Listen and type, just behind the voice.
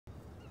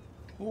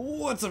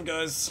What's up,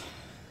 guys?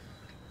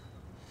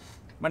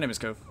 My name is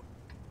Cove,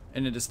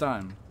 and it is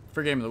time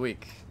for Game of the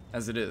Week,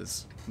 as it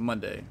is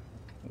Monday,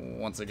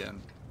 once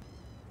again.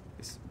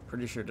 I'm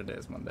pretty sure today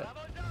is Monday.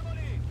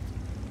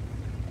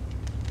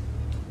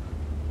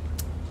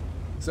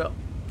 So,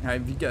 how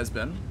have you guys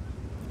been?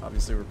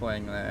 Obviously, we're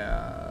playing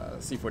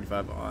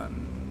C45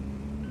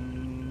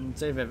 on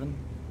Safe Haven.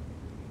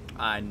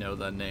 I know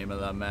the name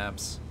of the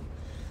maps.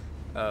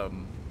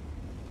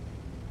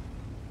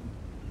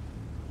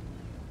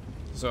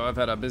 So I've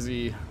had a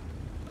busy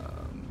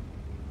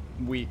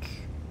week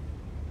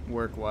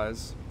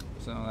work-wise,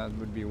 so that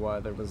would be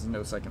why there was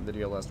no second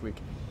video last week.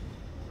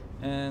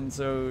 And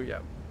so,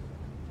 yeah,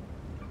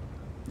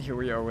 here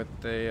we are with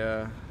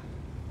the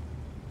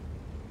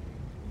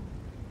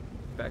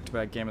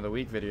back-to-back Game of the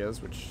Week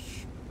videos,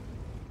 which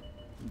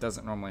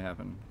doesn't normally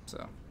happen.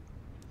 So,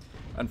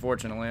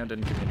 unfortunately, I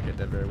didn't communicate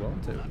that very well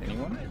to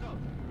anyone,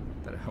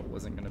 that I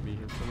wasn't going to be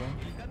here for long.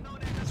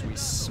 So we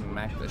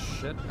smacked the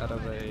shit out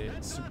of a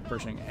Super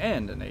Pershing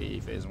and an AE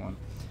Phase 1.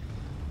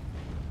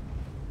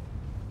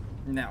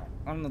 Now,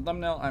 on the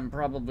thumbnail, I'm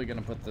probably going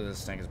to put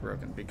this tank is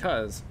broken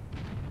because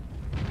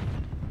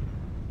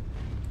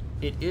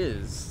it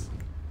is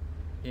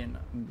in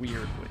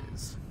weird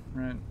ways,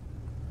 right?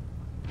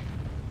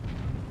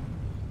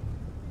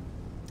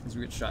 As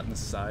we get shot in the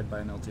side by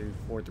an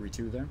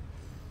LT-432 there.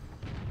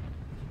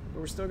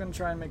 But we're still going to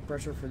try and make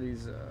pressure for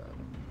these,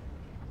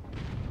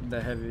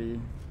 the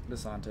heavy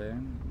Bisonte,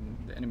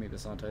 the enemy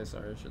Bisonte,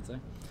 sorry, I should say.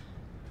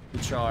 The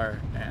Char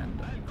and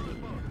the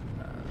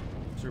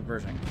Super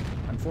Pershing.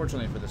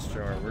 Unfortunately for this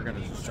Char, we're going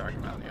to just charge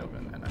him out in the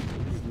open, and I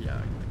believe we are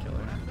going to kill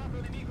him.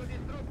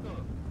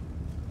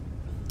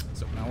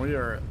 So now we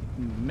are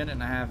a minute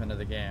and a half into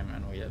the game,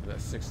 and we have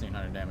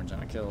 1,600 damage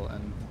on a kill,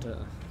 and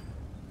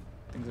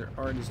things are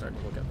already starting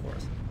to look up for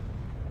us.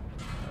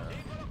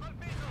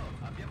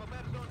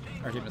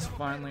 Our team is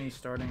finally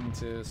starting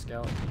to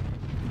scout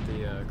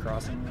the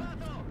crossing,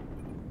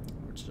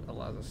 which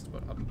allows us to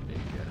put up a big,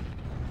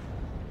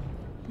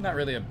 not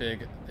really a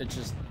big, it's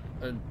just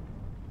a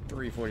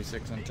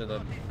 346 into the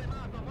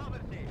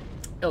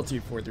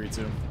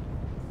LT-432,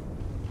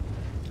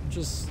 which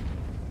is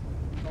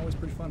always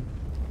pretty fun.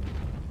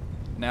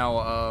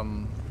 Now,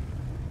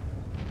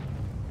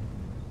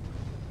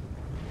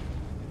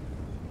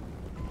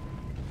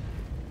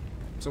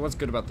 so what's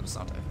good about the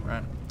Bisonte,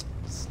 right?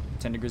 It's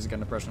 10 degrees of gun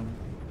depression,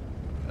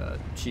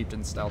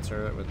 chieftain style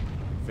turret with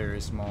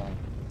very small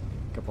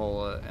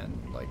cupola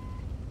and like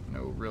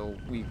no real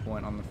weak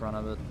point on the front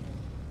of it.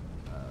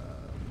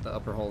 The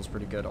upper hull is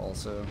pretty good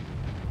also.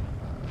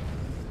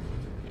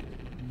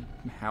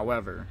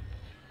 However,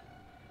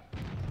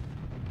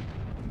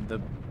 the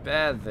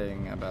bad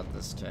thing about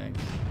this tank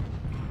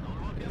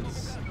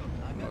is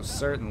most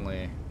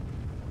certainly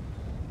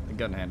the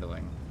gun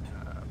handling.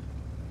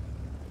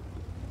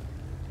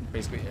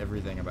 Basically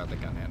everything about the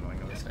gun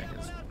handling of this tank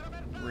is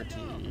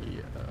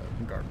pretty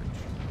garbage.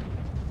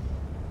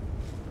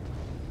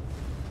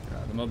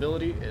 The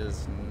mobility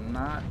is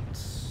not,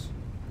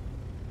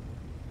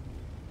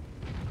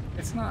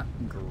 it's not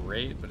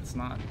great, but it's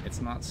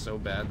not so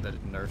bad that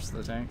it nerfs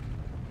the tank.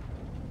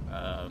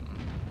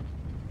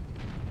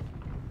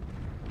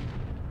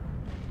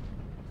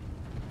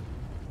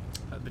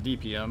 The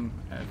DPM,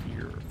 if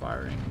you're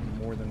firing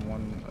more than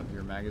one of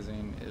your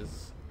magazine,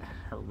 is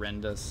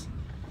horrendous.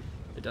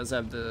 It does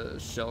have the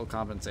shell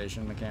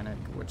compensation mechanic,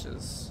 which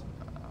is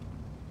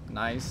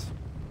nice,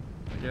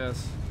 I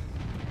guess.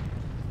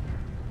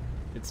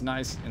 It's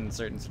nice in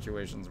certain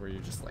situations where you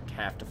just like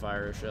have to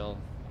fire a shell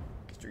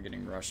because you're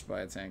getting rushed by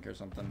a tank or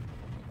something,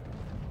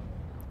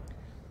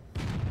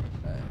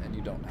 and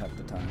you don't have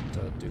the time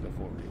to do the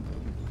full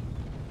reload.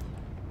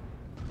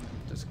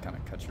 Just kind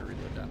of cut your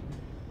reload down.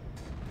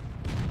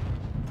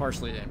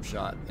 Partially aimed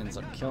shot ends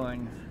up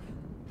killing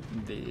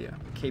the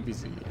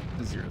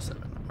KPZ-07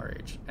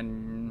 RH,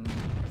 and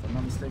if I'm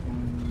not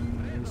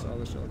mistaken, we saw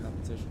the shell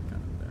compensation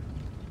kind of there.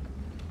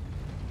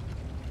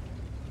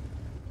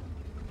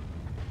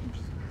 Which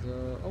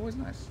is always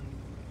nice.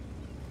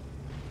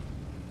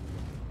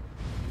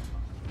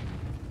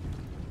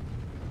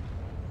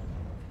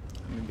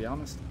 I'm gonna be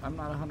honest, I'm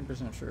not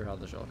 100% sure how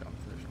the shell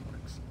compensation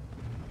works.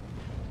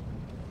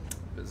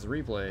 Because the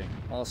replay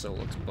also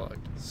looks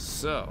bugged,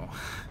 so...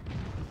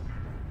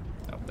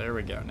 Oh, there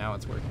we go, now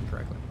it's working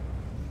correctly.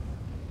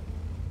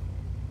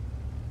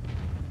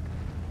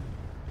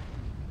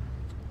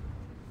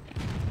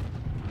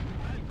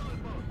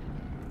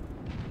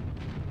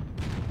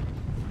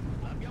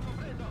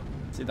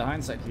 See, the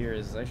hindsight here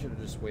is I should have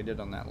just waited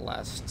on that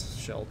last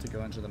shell to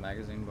go into the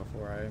magazine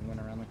before I went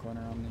around the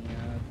corner on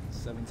the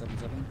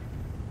 777.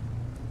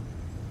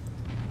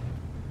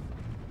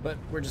 But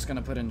we're just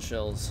gonna put in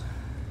shells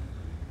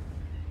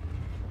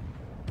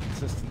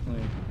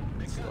consistently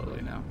and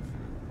slowly now.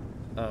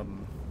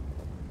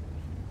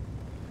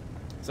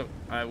 So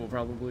I will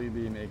probably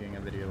be making a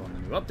video on the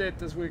new update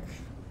this week.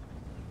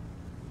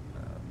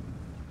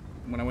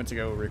 When I went to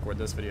go record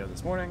this video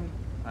this morning,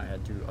 I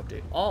had to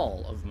update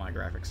all of my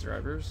graphics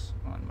drivers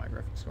on my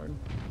graphics card.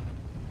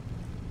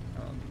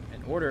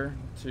 in order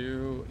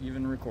to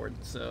even record.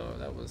 So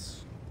that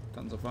was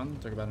tons of fun.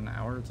 Took about an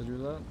hour to do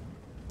that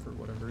for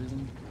whatever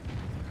reason.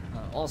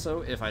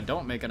 Also, if I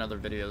don't make another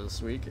video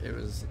this week, it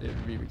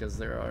would be because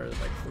there are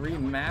like 3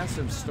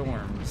 massive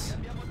storms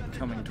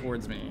coming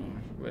towards me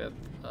with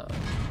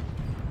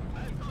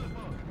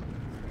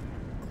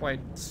quite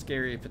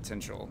scary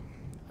potential.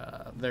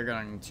 They're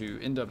going to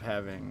end up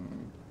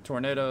having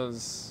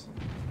tornadoes,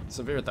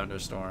 severe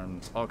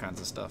thunderstorms, all kinds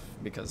of stuff,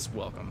 because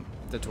welcome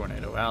to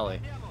Tornado Alley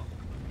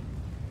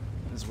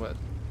is what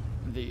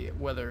the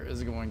weather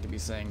is going to be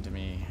saying to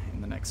me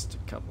in the next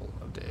couple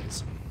of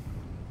days.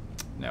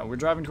 Now, we're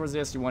driving towards the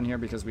SD1 here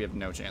because we have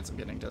no chance of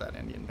getting to that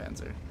Indian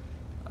Panzer.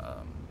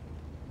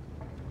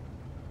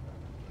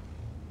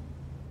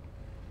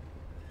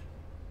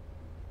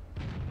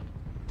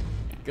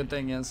 Good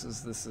thing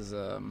is this is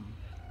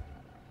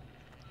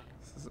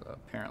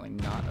apparently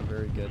not a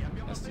very good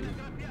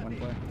SD1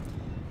 play,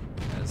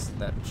 as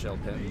that shell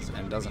pins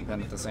and doesn't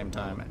pin at the same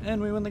time,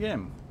 and we win the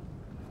game.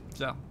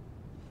 So,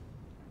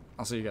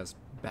 I'll see you guys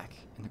back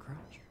in the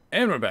garage.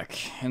 And we're back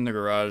in the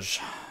garage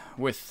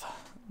with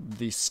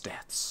the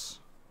stats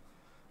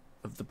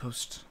of the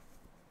post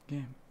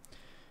game.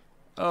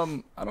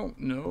 I don't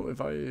know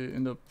if I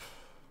end up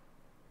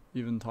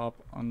even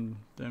top on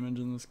damage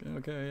in this game.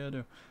 Okay, yeah, I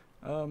do.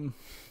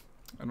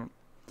 I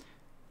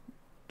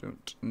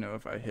don't know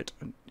if I hit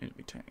an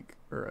enemy tank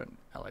or an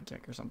allied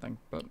tank or something,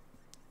 but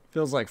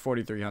feels like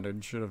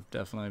 4300 should have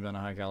definitely been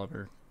a high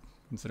caliber,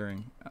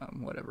 considering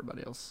what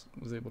everybody else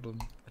was able to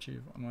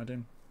achieve on my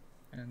team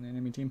and the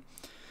enemy team.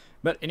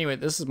 But anyway,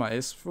 this is my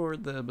ace for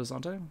the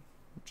Bisonte,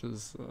 which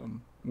is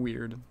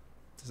weird,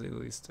 to say the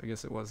least. I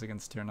guess it was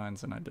against tier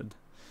 9s, and I did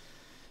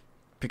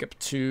pick up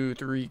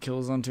 2-3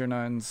 kills on tier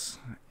 9s,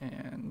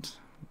 and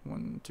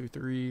 1, 2,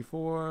 3,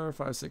 4,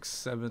 5, 6,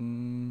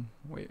 7,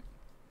 wait,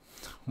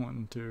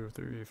 1, 2,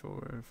 3,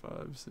 4,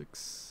 5,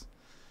 6,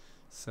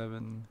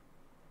 7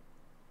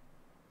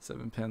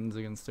 pins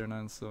against tier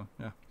 9s, so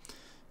yeah,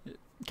 it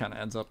kind of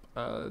adds up.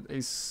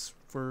 Ace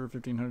for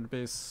 1500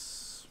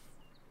 base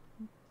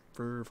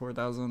for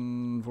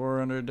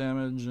 4,400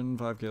 damage and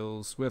 5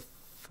 kills with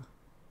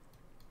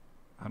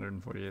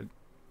 148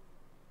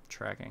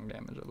 tracking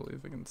damage, I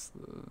believe, against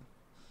the...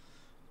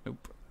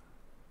 Nope.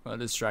 Well,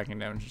 it is tracking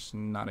damage, just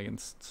not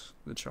against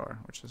the char,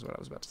 which is what I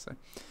was about to say.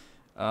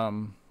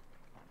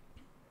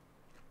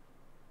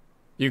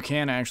 You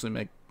can actually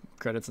make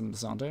credits in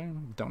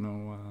Bisonte. Don't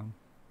know...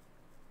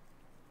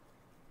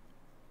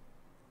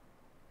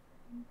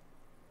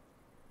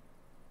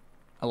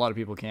 a lot of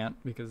people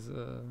can't, because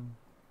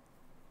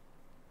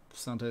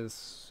Bisonte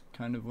is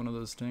kind of one of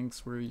those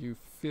tanks where you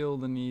feel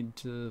the need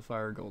to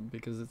fire gold,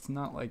 because it's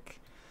not like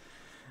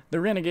the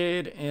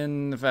Renegade,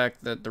 in the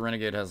fact that the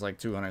Renegade has like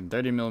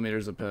 230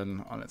 millimeters of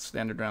pin on its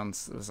standard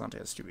rounds. The Bisonte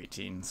has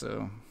 218,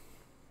 so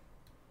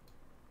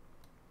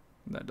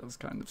that does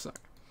kind of suck.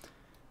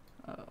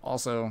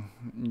 Also,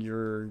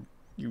 you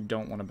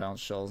don't want to bounce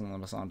shells on the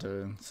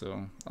Bisonte,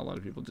 so a lot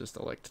of people just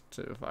elect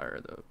to fire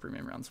the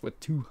premium rounds with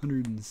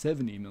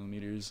 270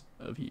 millimeters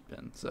of heat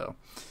pin. So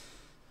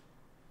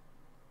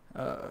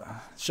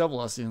shell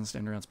velocity on the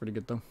standard rounds pretty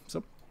good though.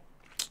 So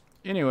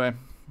anyway,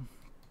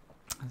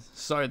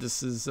 sorry,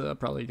 this is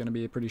probably going to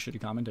be a pretty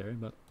shitty commentary,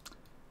 but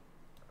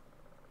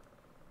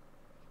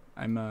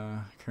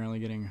I'm currently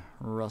getting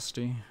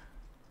rusty,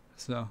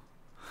 so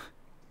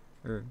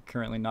or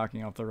currently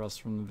knocking off the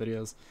rust from the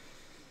videos,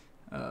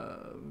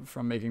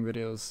 from making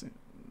videos,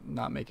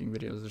 not making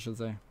videos, I should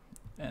say.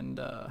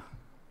 And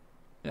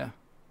yeah,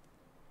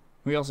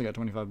 we also got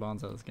 25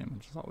 bonds out of this game,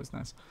 which is always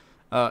nice.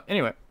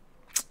 Anyway,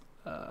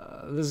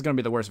 this is going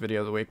to be the worst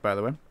video of the week, by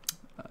the way.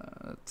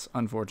 It's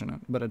unfortunate,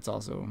 but it's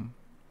also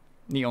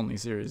the only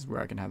series where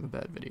I can have a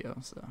bad video,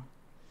 so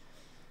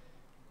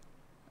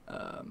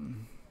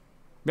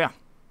yeah,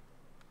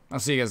 I'll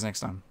see you guys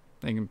next time.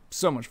 Thank you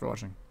so much for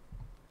watching.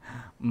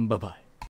 Bye bye.